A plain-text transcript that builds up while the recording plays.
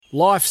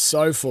Life's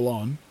so full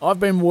on. I've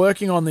been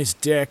working on this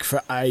deck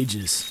for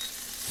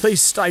ages. These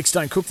steaks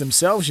don't cook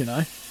themselves, you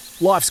know.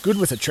 Life's good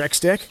with a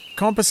Trex deck.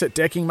 Composite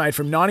decking made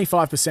from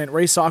 95%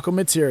 recycled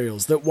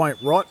materials that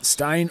won't rot,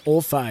 stain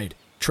or fade.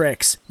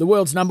 Trex, the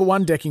world's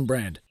 #1 decking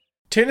brand.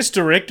 Tennis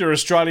Direct are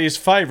Australia's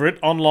favourite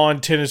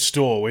online tennis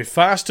store with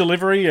fast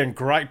delivery and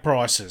great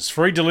prices.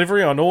 Free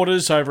delivery on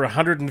orders over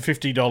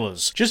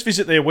 $150. Just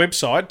visit their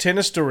website,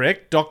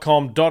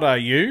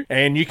 tennisdirect.com.au,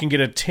 and you can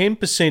get a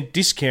 10%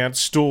 discount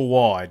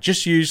store-wide.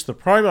 Just use the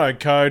promo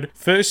code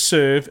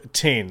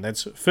FIRSTSERVE10.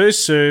 That's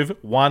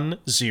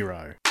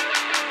FIRSTSERVE10.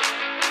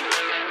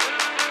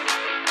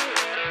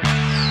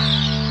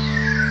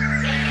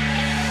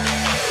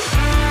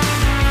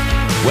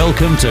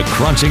 Welcome to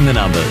Crunching the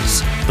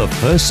Numbers, the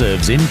First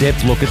Serve's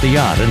in-depth look at the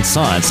art and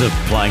science of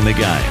playing the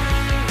game.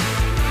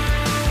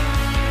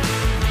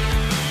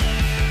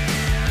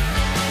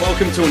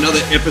 Welcome to another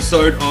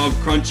episode of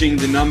Crunching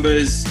the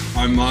Numbers.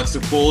 I'm Mark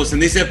Safalis,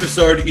 and this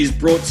episode is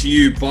brought to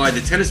you by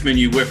the Tennis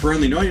Menu, where for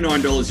only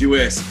 $99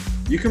 US,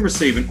 you can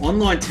receive an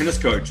online tennis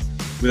coach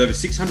with over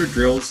 600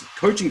 drills,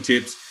 coaching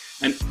tips,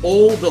 and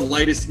all the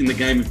latest in the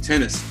game of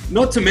tennis.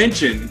 Not to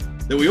mention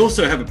that we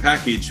also have a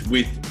package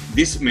with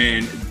this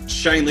man,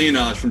 Shane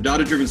Leonard from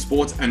Data Driven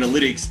Sports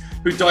Analytics,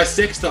 who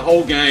dissects the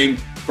whole game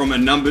from a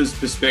numbers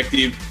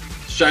perspective.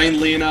 Shane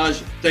Leonard,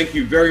 thank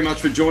you very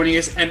much for joining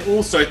us. And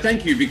also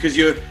thank you because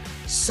you're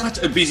such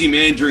a busy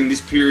man during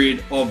this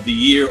period of the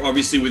year,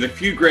 obviously with a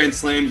few Grand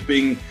Slams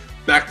being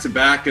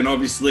back-to-back and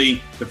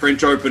obviously the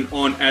French Open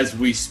on as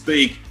we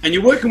speak. And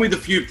you're working with a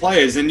few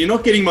players and you're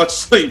not getting much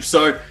sleep.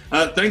 So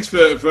thanks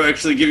for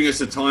actually giving us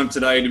the time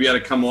today to be able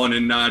to come on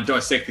and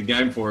dissect the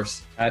game for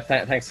us.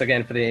 Thanks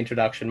again for the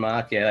introduction,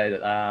 Mark.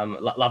 Yeah,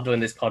 love doing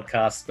this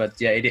podcast, but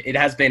yeah, it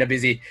has been a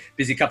busy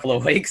couple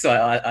of weeks.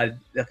 I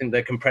think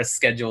the compressed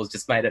schedule has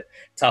just made it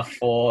tough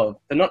for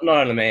not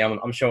only me.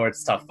 I'm sure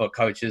it's tough for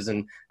coaches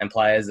and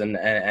players and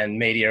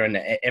media and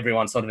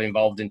everyone sort of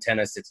involved in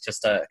tennis. It's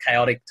just a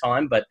chaotic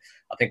time, but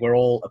I think we're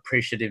all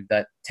appreciative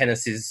that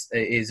tennis is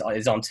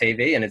on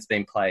TV and it's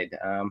being played.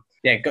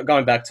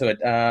 Going back to it,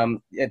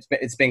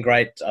 it's been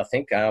great. I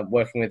think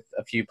working with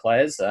a few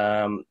players.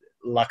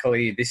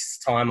 Luckily, this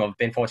time I've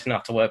been fortunate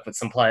enough to work with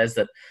some players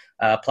that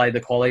played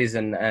the qualies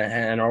and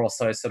are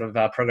also sort of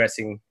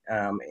progressing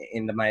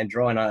in the main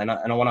draw. And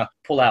I want to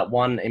pull out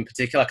one in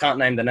particular. I can't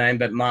name the name,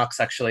 but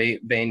Mark's actually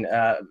been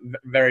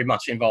very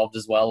much involved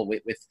as well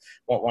with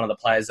one of the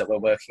players that we're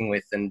working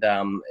with, and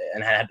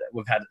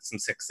we've had some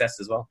success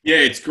as well. Yeah,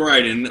 it's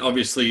great, and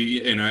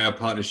obviously, our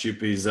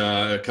partnership is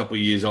a couple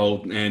of years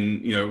old,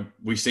 and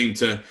we seem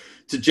to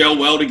gel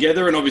well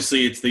together, and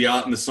obviously it's the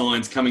art and the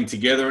science coming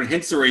together, and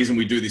hence the reason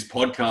we do this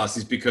podcast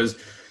is because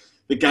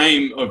the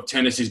game of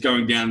tennis is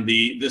going down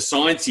the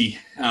sciencey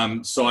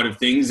side of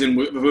things, and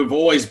we've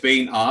always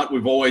been art,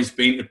 we've always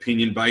been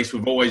opinion-based,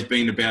 we've always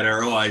been about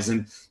our eyes,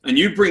 and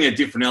you bring a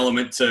different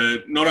element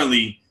to not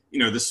only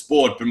the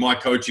sport, but my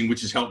coaching,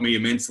 which has helped me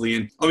immensely.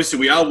 And obviously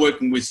we are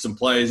working with some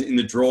players in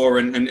the draw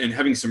and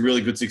having some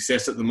really good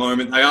success at the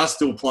moment. They are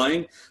still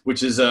playing,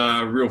 which is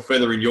a real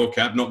feather in your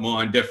cap, not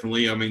mine,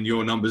 definitely. I mean,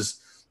 your numbers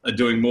are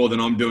doing more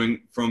than I'm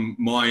doing from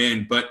my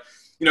end. But,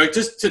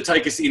 just to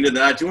take us into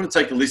that, do you want to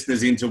take the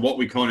listeners into what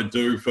we kind of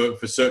do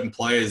for certain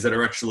players that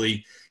are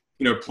actually,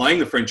 playing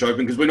the French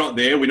Open? Because we're not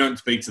there, we don't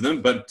speak to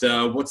them, but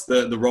what's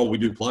the role we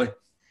do play?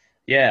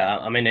 Yeah,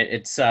 I mean,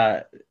 it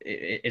sort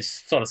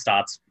of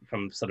starts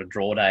from sort of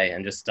draw day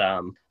and just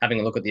having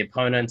a look at the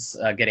opponents,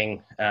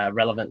 getting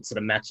relevant sort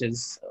of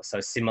matches, so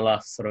similar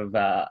sort of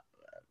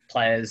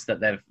players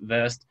that they've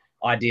versed.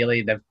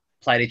 Ideally, they've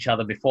played each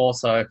other before,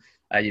 so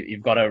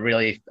you've got a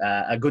really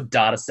a good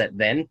data set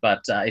then.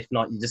 But if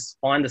not, you just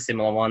find the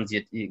similar ones.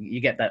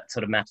 You get that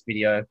sort of match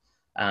video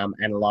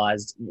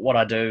analyzed. What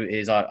I do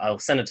is I'll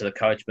send it to the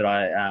coach, but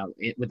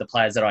with the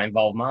players that I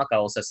involve Mark, I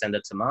also send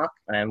it to Mark.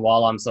 And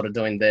while I'm sort of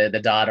doing the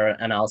data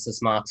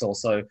analysis, Mark's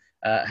also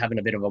having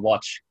a bit of a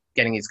watch,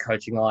 getting his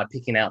coaching eye,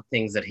 picking out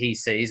things that he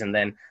sees, and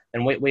then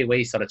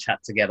we sort of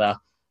chat together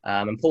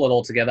and pull it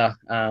all together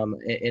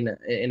in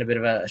a bit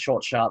of a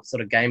short, sharp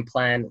sort of game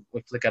plan.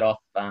 We flick it off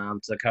to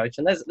the coach,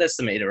 and there's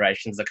some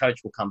iterations. The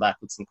coach will come back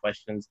with some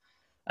questions.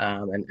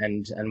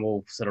 And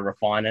we'll sort of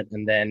refine it,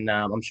 and then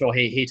I'm sure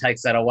he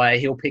takes that away.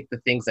 He'll pick the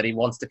things that he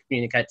wants to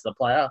communicate to the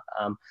player.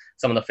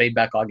 Some of the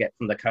feedback I get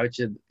from the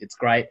coach, it's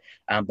great,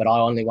 but I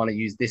only want to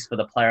use this for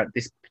the player at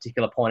this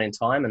particular point in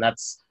time, and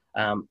that's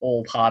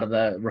all part of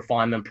the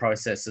refinement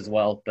process as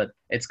well. But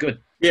it's good.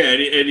 Yeah,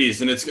 it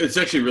is, and it's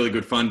actually really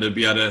good fun to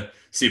be able to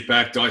sit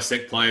back,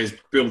 dissect players,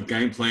 build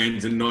game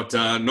plans, and not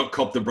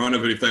cop the brunt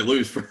of it if they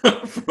lose.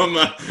 From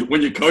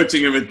when you're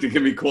coaching them, it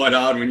can be quite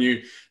hard when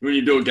you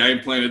do a game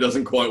plan, it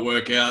doesn't quite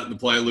work out, the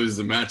player loses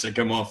the match, they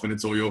come off, and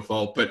it's all your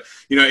fault. But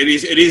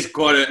it is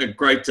quite a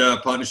great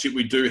partnership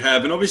we do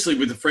have, and obviously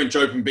with the French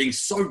Open being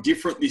so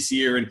different this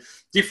year, and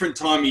different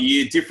time of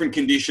year, different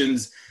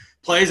conditions,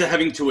 players are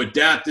having to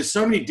adapt. There's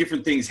so many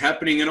different things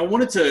happening, and I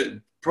wanted to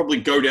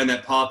probably go down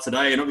that path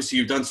today. And obviously,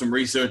 you've done some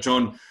research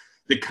on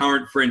the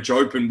current French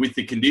Open with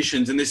the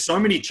conditions. And there's so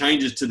many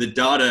changes to the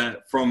data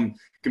from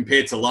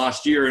compared to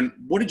last year. And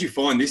what did you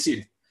find this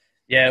year?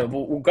 Yeah,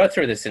 we'll go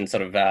through this in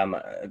sort of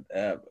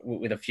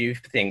with a few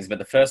things, but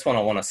the first one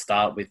I want to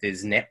start with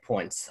is net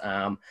points.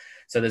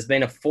 So there's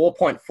been a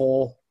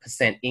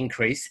 4.4%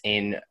 increase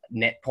in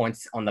net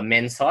points on the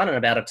men's side and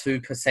about a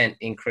 2%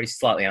 increase,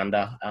 slightly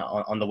under,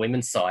 on the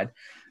women's side.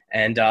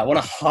 And I want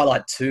to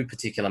highlight two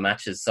particular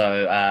matches.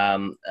 So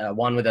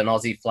one with an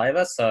Aussie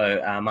flavour.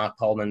 So Mark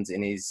Polman's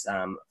in his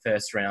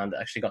first round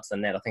actually got to the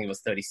net. I think it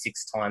was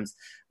 36 times,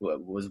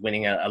 was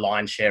winning a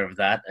lion's share of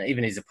that.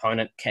 Even his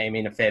opponent came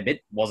in a fair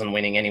bit, wasn't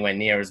winning anywhere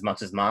near as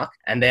much as Mark.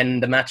 And then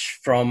the match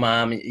from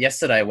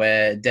yesterday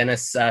where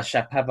Denis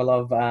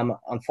Shapovalov,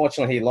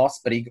 unfortunately he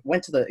lost, but he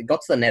got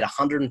to the net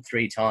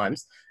 103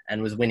 times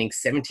and was winning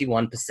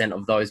 71%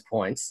 of those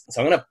points. So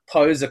I'm going to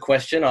pose a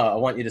question. I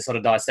want you to sort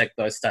of dissect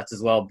those stats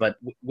as well. But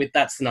with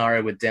that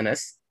scenario with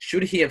Denis,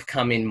 should he have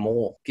come in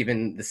more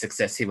given the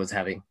success he was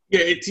having?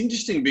 Yeah, it's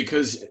interesting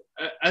because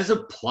as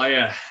a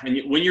player, and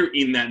when you're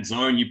in that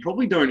zone, you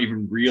probably don't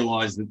even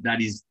realize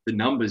that is the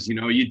numbers. You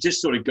know, you're just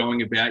sort of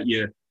going about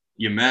your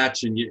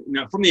match, and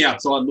from the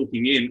outside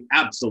looking in,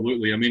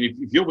 absolutely. I mean,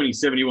 if you're winning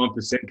 71%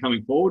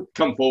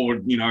 come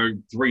forward,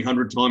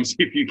 300 times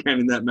if you can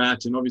in that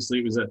match. And obviously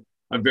it was a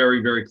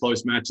very, very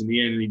close match in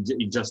the end, and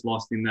he just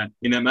lost in that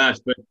match.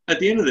 But at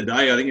the end of the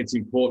day, I think it's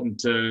important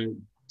to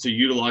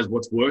utilize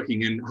what's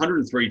working, and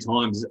 103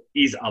 times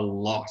is a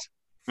lot.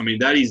 I mean,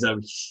 that is a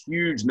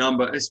huge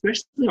number,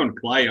 especially on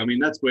clay. I mean,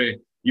 that's where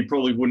you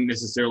probably wouldn't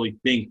necessarily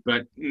think.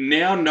 But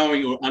now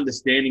knowing or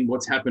understanding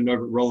what's happened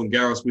over at Roland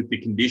Garros with the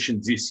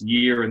conditions this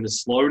year and the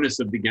slowness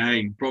of the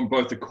game from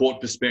both the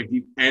court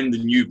perspective and the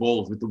new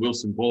balls with the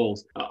Wilson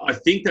balls, I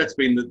think that's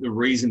been the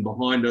reason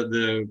behind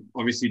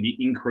obviously the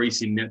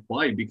increase in net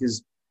play,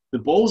 because the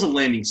balls are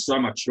landing so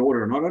much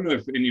shorter. And I don't know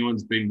if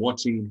anyone's been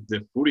watching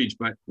the footage,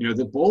 but,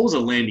 the balls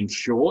are landing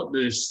short.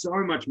 There's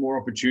so much more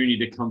opportunity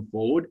to come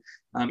forward.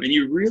 And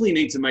you really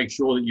need to make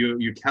sure that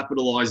you're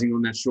capitalizing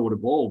on that shorter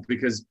ball,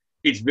 because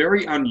it's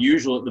very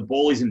unusual that the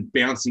ball isn't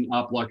bouncing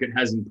up like it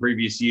has in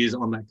previous years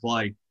on that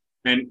clay.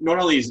 And not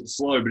only is it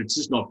slow, but it's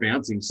just not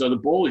bouncing. So the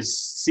ball is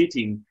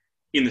sitting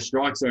in the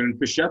strike zone. And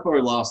for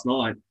Chapo last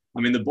night,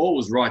 I mean, the ball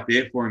was right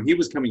there for him. He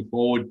was coming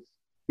forward.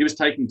 He was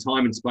taking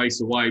time and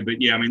space away. But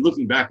yeah, I mean,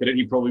 looking back at it,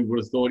 he probably would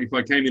have thought, if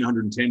I came in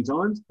 110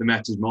 times, the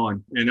match is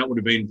mine. And that would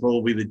have been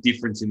probably the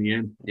difference in the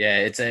end. Yeah,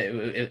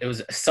 it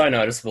was so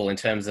noticeable in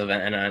terms of,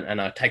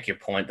 and I take your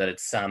point that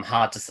it's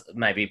hard to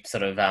maybe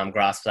sort of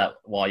grasp that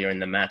while you're in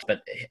the match,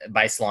 but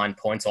baseline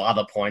points or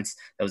other points,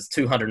 there was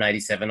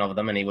 287 of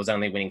them, and he was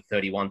only winning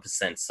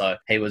 31%. So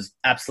he was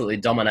absolutely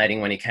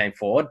dominating when he came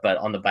forward, but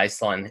on the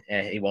baseline,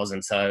 he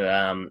wasn't.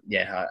 So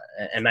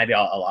and maybe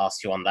I'll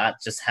ask you on that,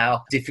 just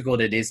how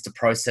difficult it is to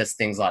process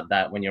things like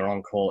that when you're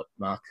on court,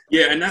 Mark.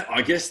 Yeah, and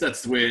I guess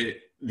that's where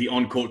the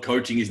on-court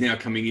coaching is now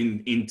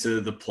coming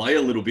into the play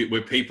a little bit,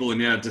 where people are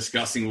now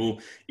discussing, well,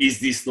 is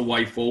this the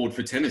way forward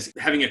for tennis?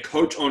 Having a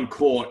coach on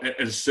court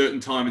at a certain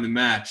time in the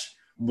match,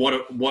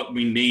 what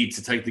we need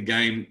to take the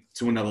game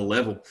to another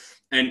level.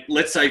 And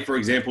let's say, for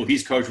example,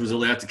 his coach was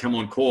allowed to come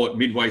on court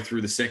midway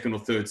through the second or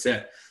third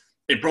set.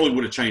 It probably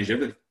would have changed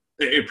everything.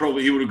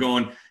 He would have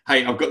gone,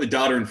 hey, I've got the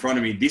data in front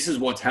of me. This is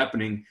what's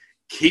happening.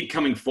 Keep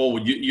coming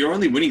forward. You're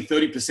only winning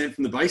 30%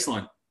 from the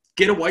baseline.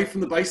 Get away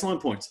from the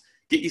baseline points.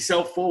 Get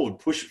yourself forward.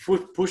 Push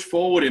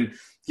forward and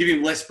give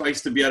him less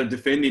space to be able to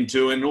defend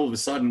into. And all of a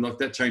sudden, like,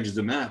 that changes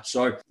the match.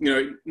 So,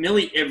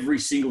 nearly every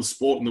single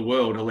sport in the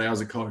world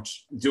allows a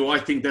coach. Do I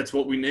think that's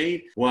what we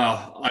need?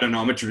 Well, I don't know.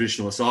 I'm a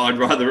traditionalist, so I'd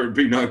rather it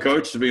be no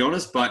coach, to be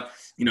honest. But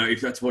if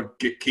that's what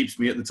keeps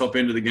me at the top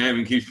end of the game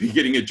and keeps me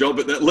getting a job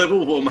at that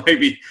level, well,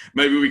 maybe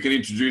we can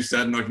introduce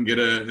that and I can get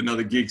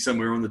another gig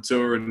somewhere on the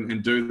tour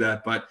and do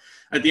that. But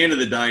at the end of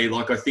the day,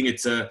 I think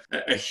it's a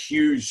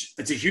huge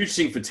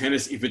thing for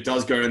tennis if it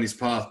does go down this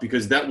path,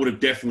 because that would have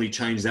definitely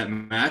changed that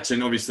match.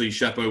 And obviously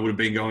Chapo would have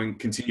been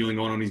continuing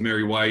on his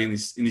merry way in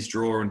this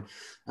draw. And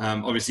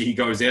obviously he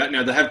goes out.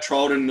 Now, they have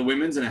trialled it in the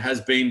women's, and it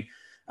has been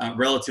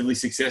relatively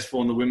successful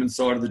on the women's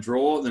side of the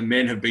draw. The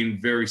men have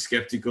been very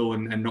skeptical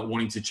and not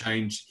wanting to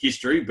change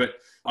history, but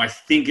I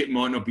think it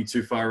might not be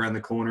too far around the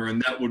corner,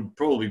 and that would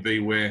probably be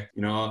where,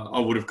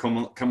 I would have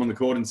come on the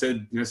court and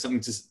said,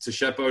 something to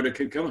Chapo to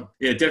keep going.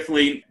 Yeah,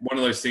 definitely one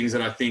of those things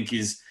that I think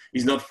is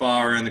not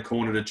far around the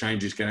corner to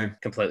change his game.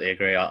 Completely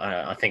agree.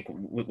 I think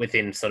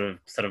within sort of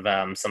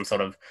some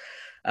sort of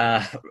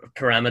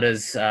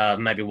parameters,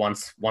 maybe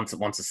once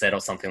a set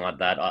or something like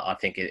that, I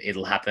think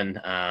it'll happen.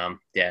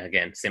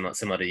 Again,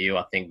 similar to you,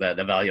 I think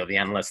the value of the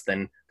analyst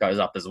then goes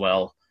up as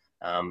well.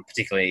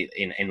 Particularly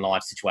in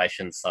live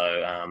situations. So,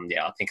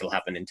 I think it'll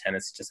happen in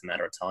tennis. It's just a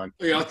matter of time.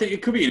 Yeah, I think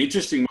it could be an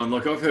interesting one.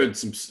 I've heard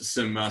some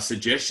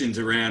suggestions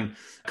around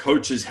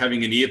coaches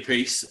having an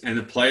earpiece and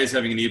the players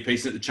having an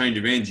earpiece. At the change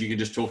of ends, you can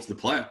just talk to the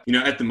player.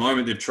 At the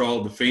moment, they've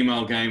trialled the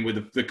female game where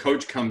the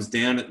coach comes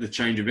down at the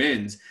change of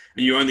ends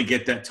and you only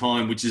get that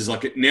time, which is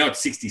now it's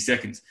 60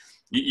 seconds.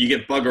 you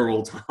get bugger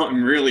all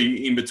time,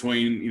 really, in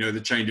between,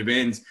 the change of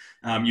ends.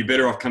 You're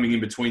better off coming in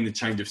between the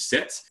change of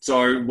sets.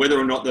 So whether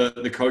or not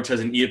the coach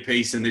has an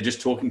earpiece and they're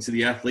just talking to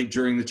the athlete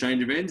during the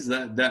change of ends,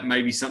 that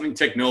may be something.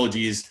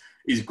 Technology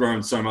is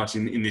grown so much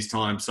in this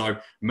time. So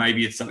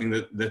maybe it's something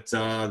that the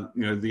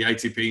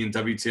ATP and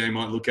WTA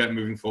might look at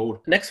moving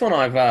forward. Next one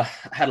I've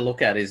had a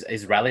look at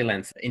is rally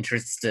length.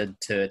 Interested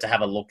to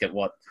have a look at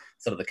what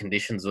sort of the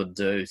conditions would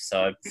do.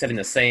 So setting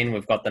the scene,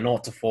 we've got the 0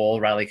 to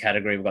 4 rally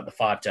category, we've got the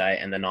 5J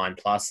and the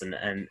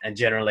 9+, and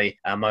generally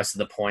most of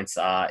the points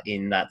are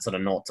in that sort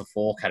of 0 to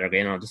 4 category.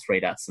 And I'll just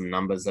read out some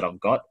numbers that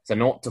I've got. So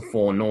 0 to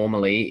 4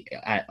 normally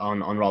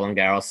on Roland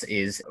Garros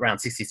is around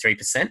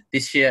 63%.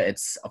 This year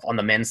it's on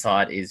the men's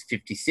side is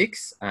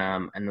 56,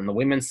 and on the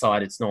women's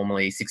side it's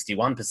normally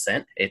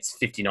 61%. It's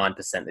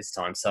 59% this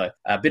time. So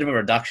a bit of a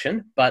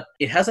reduction, but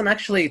it hasn't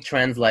actually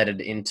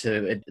translated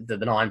into the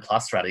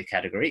 9+ rally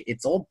category.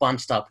 It's all bunched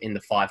up in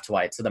the 5 to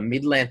 8. So the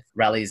mid-length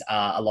rallies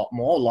are a lot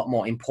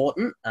more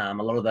important. A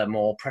lot of the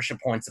more pressure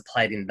points are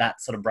played in that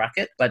sort of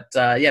bracket. But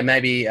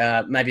maybe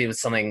it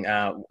was something,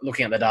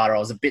 looking at the data, I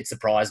was a bit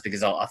surprised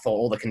because I thought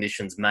all the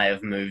conditions may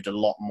have moved a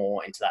lot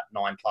more into that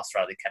 9+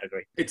 rally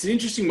category. It's an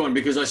interesting one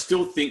because I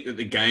still think that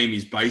the game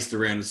is based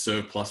around a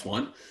serve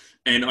 +1.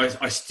 And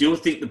I still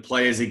think the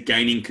players are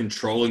gaining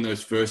control in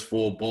those first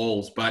 4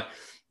 balls, but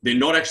they're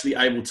not actually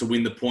able to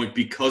win the point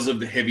because of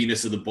the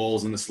heaviness of the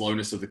balls and the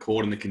slowness of the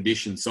court and the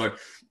conditions. So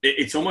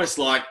it's almost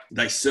like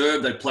they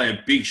serve, they play a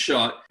big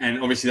shot,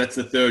 and obviously that's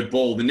the 3rd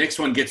ball. The next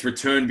one gets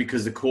returned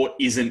because the court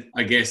isn't,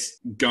 I guess,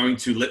 going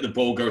to let the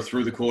ball go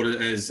through the court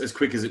as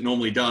quick as it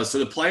normally does. So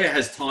the player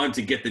has time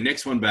to get the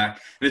next one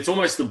back. And it's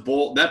almost the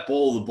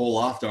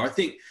ball after. I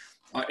think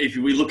if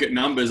we look at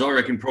numbers, I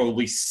reckon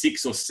probably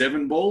 6 or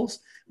 7 balls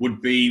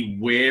would be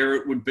where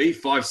it would be,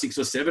 5, 6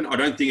 or 7. I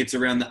don't think it's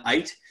around the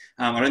 8.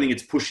 I don't think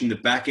it's pushing the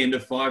back end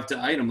of 5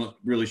 to 8. I'm not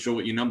really sure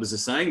what your numbers are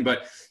saying,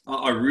 but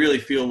I really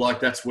feel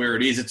like that's where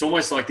it is. It's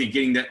almost like they're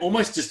getting that,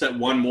 almost just that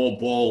one more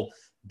ball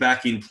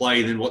back in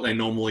play than what they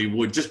normally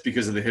would, just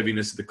because of the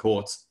heaviness of the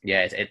courts.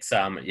 Yeah,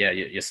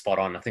 you're spot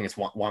on. I think it's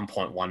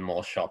 1.1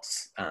 more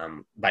shots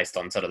based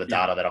on sort of the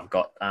data that I've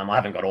got. I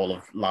haven't got all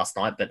of last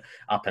night, but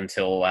up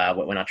until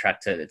when I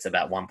tracked it, it's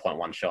about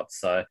 1.1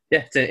 shots. So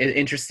yeah, it's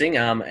interesting.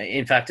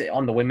 In fact,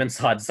 on the women's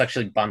side, it's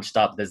actually bunched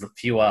up. There's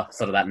fewer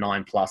sort of that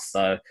 9+.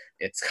 So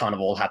it's kind of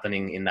all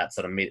happening in that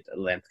sort of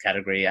mid-length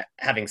category.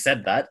 Having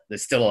said that,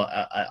 there's still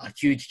a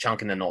huge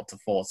chunk in the 0 to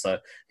 4. So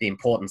the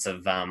importance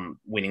of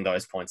winning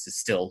those points is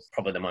still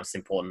probably the most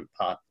important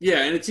part.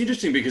 Yeah, and it's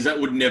interesting because that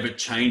would never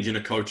change in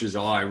a coach's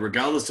eye,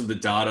 regardless of the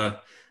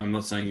data. I'm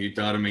not saying your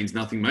data means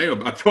nothing, mate,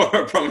 I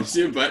promise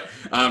you, but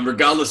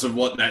regardless of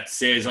what that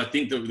says, I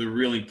think that the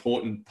really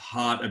important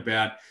part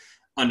about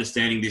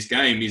understanding this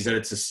game is that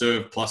it's a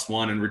serve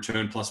 +1 and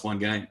return +1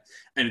 game.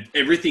 And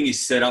everything is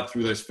set up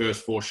through those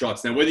first 4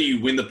 shots. Now, whether you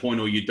win the point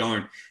or you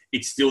don't,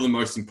 it's still the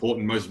most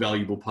important, most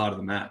valuable part of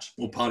the match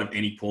or part of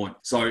any point.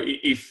 So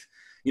if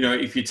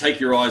you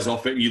take your eyes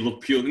off it and you look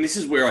pure, and this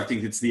is where I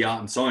think it's the art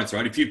and science,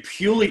 right? If you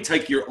purely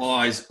take your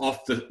eyes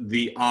off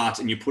the art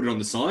and you put it on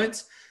the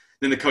science,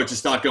 then the coaches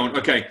start going,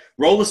 okay,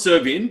 roll the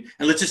serve in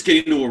and let's just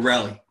get into a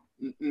rally.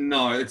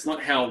 No, it's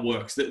not how it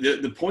works.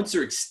 The points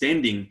are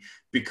extending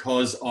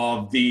because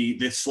of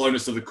the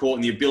slowness of the court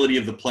and the ability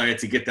of the player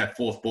to get that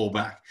 4th ball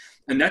back.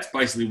 And that's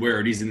basically where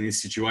it is in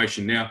this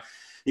situation. Now,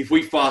 if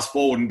we fast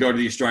forward and go to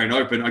the Australian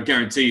Open, I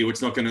guarantee you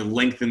it's not going to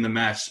lengthen the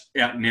match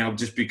out now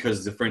just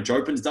because the French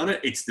Open's done it.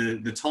 It's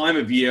the time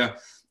of year.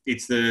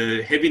 It's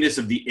the heaviness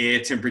of the air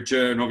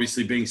temperature and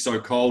obviously being so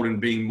cold and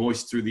being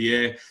moist through the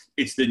air.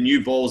 It's the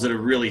new balls that are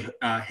really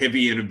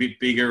heavy and a bit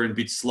bigger and a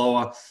bit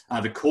slower.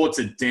 The courts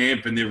are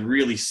damp and they're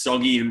really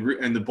soggy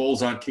and the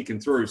balls aren't kicking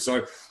through.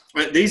 So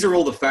these are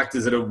all the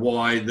factors that are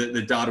why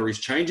the data is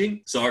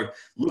changing. So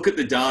look at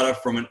the data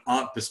from an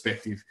art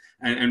perspective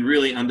and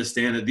really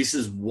understand that this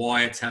is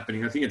why it's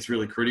happening. I think it's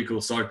really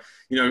critical. So,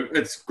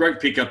 it's a great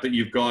pickup that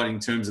you've got in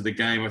terms of the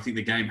game. I think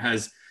the game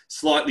has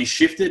slightly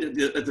shifted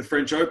at the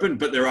French Open,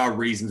 but there are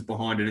reasons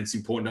behind it. It's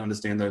important to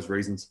understand those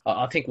reasons.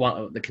 I think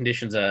the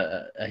conditions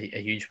are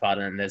a huge part,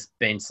 and there's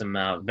been some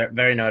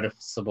very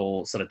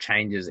noticeable sort of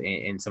changes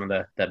in some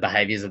of the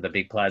behaviours of the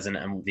big players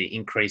and the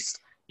increased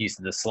use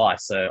of the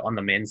slice. So on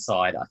the men's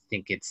side, I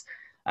think it's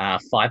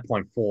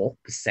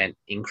 5.4%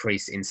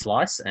 increase in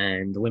slice,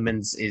 and the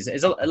women's is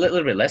a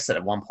little bit less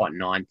at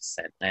 1.9%.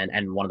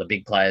 And one of the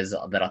big players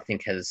that I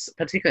think has,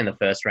 particularly in the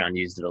first round,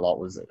 used it a lot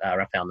was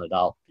Rafael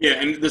Nadal. Yeah,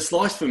 and the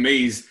slice for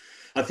me is,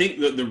 I think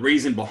that the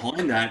reason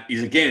behind that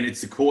is, again,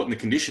 it's the court and the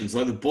conditions.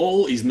 Like the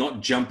ball is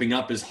not jumping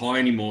up as high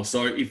anymore.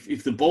 So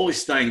if the ball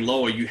is staying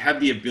lower, you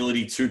have the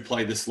ability to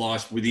play the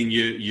slice within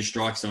your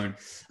strike zone.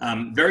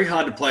 Very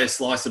hard to play a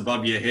slice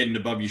above your head and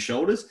above your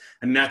shoulders.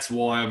 And that's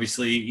why,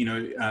 obviously,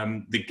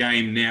 the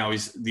game now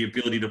is the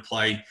ability to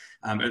play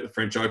at the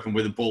French Open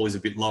where the ball is a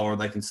bit lower,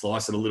 they can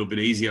slice it a little bit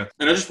easier.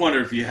 And I just wonder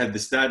if you had the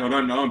stat, I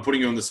don't know, I'm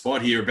putting you on the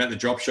spot here about the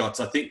drop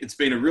shots. I think it's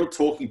been a real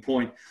talking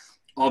point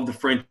of the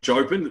French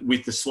Open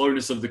with the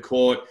slowness of the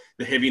court,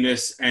 the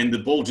heaviness, and the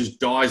ball just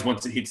dies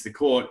once it hits the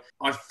court.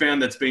 I've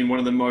found that's been one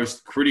of the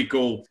most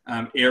critical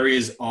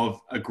areas of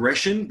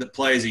aggression that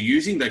players are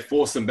using. They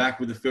force them back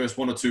with the first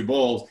one or two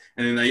balls,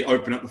 and then they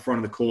open up the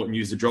front of the court and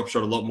use the drop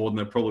shot a lot more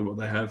than probably what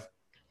they have.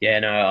 Yeah,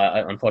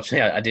 no,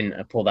 unfortunately, I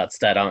didn't pull that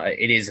stat.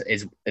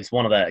 It's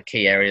one of the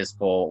key areas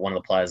for one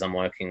of the players I'm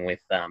working with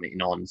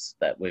in ONS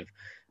that we'll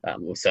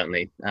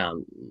certainly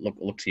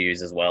look to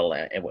use as well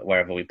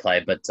wherever we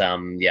play. But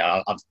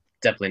I've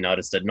definitely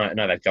noticed it.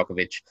 Novak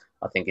Djokovic,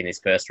 I think in his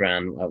first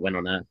round, went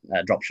on a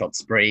drop shot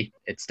spree.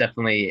 It's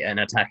definitely an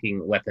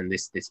attacking weapon,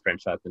 this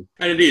French Open.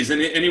 And it is.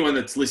 And anyone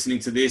that's listening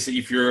to this,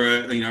 if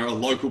you're a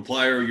local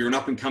player or you're an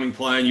up-and-coming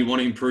player and you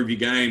want to improve your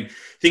game,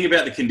 think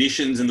about the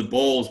conditions and the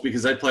balls,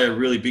 because they play a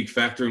really big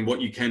factor in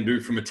what you can do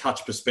from a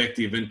touch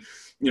perspective. And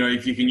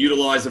if you can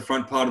utilize the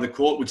front part of the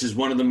court, which is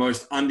one of the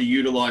most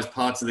underutilized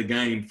parts of the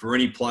game for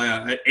any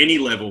player at any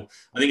level,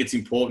 I think it's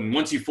important.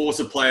 Once you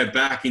force a player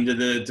back into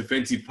the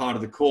defensive part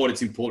of the court,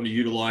 it's important to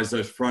utilize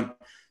those front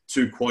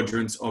two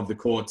quadrants of the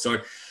court. So,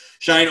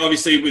 Shane,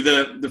 obviously with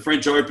the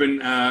French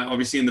Open,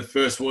 obviously in the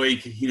first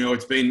week,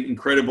 it's been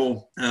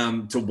incredible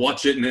to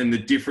watch it and the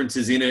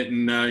differences in it.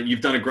 And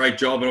you've done a great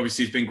job. And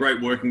obviously it's been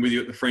great working with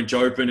you at the French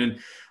Open. And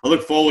I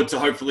look forward to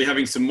hopefully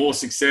having some more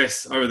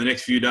success over the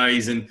next few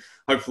days. And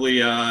hopefully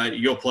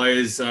your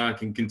players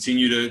can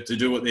continue to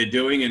do what they're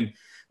doing. And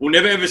we'll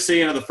never ever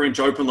see another French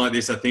Open like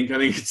this. I think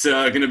it's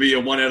going to be a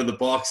one out of the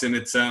box, and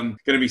it's going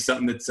to be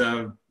something that's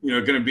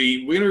we're going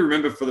to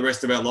remember for the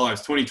rest of our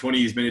lives.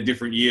 2020 has been a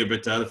different year,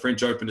 but the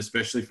French Open,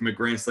 especially from a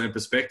Grand Slam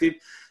perspective.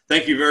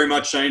 Thank you very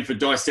much, Shane, for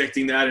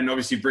dissecting that and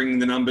obviously bringing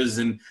the numbers.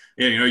 And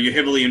you're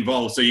heavily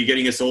involved, so you're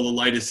getting us all the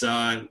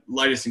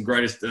latest and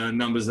greatest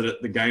numbers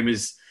that the game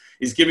is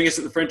giving us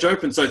at the French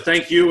Open. So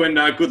thank you and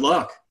good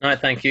luck. No,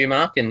 thank you,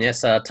 Mark. And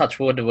yes, touch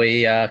wood,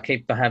 we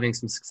keep having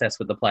some success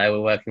with the player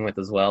we're working with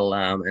as well.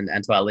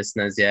 And to our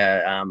listeners,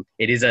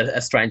 it is a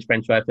strange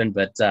French Open,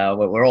 but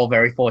we're all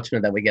very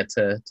fortunate that we get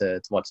to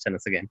watch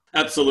tennis again.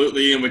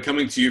 Absolutely. And we're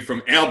coming to you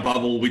from our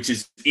bubble, which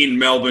is in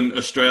Melbourne,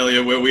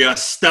 Australia, where we are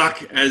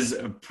stuck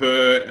as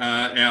per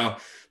our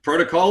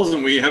protocols,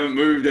 and we haven't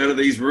moved out of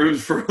these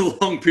rooms for a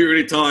long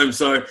period of time.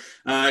 So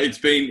it's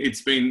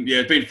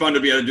been fun to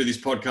be able to do this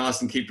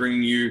podcast and keep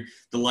bringing you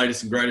the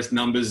latest and greatest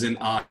numbers and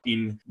art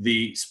in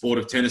the sport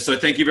of tennis. So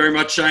thank you very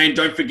much, Shane.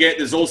 Don't forget,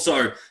 there's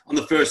also on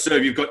the First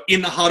Serve, you've got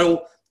In the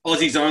Huddle,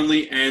 Aussies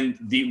Only, and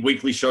the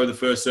weekly show, The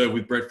First Serve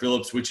with Brett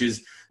Phillips, which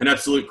is an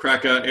absolute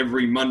cracker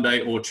every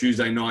Monday or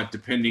Tuesday night,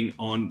 depending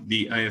on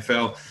the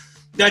AFL.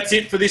 That's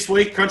it for this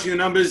week. Crunching the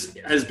Numbers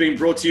has been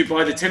brought to you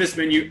by the Tennis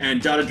Menu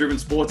and Data Driven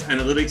Sports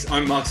Analytics.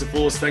 I'm Mark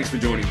Saforce. Thanks for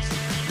joining us.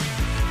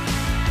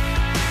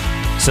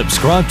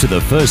 Subscribe to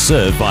The First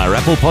Serve via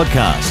Apple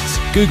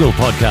Podcasts, Google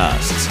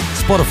Podcasts,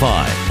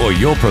 Spotify, or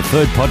your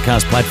preferred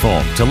podcast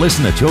platform to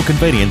listen at your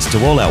convenience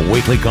to all our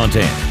weekly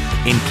content,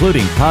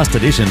 including past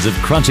editions of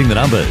Crunching the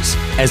Numbers,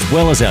 as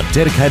well as our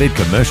dedicated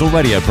commercial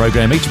radio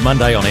program each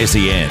Monday on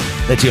SEN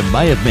that you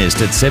may have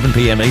missed at 7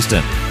 p.m.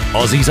 Eastern.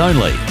 Aussies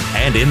Only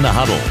and In the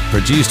Huddle,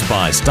 produced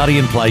by Study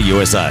and Play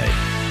USA.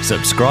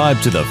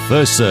 Subscribe to The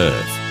First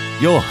Serve,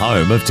 your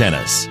home of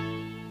tennis.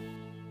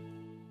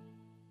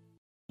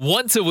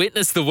 Want to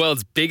witness the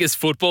world's biggest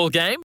football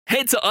game?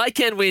 Head to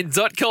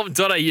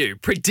iCanWin.com.au,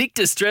 predict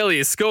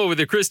Australia's score with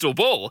a crystal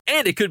ball,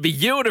 and it could be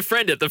you and a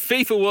friend at the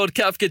FIFA World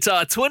Cup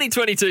Qatar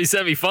 2022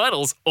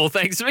 semi-finals, all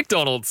thanks to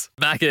McDonald's.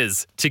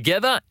 Maccas,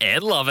 together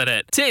and loving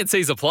it.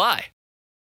 TNCs apply.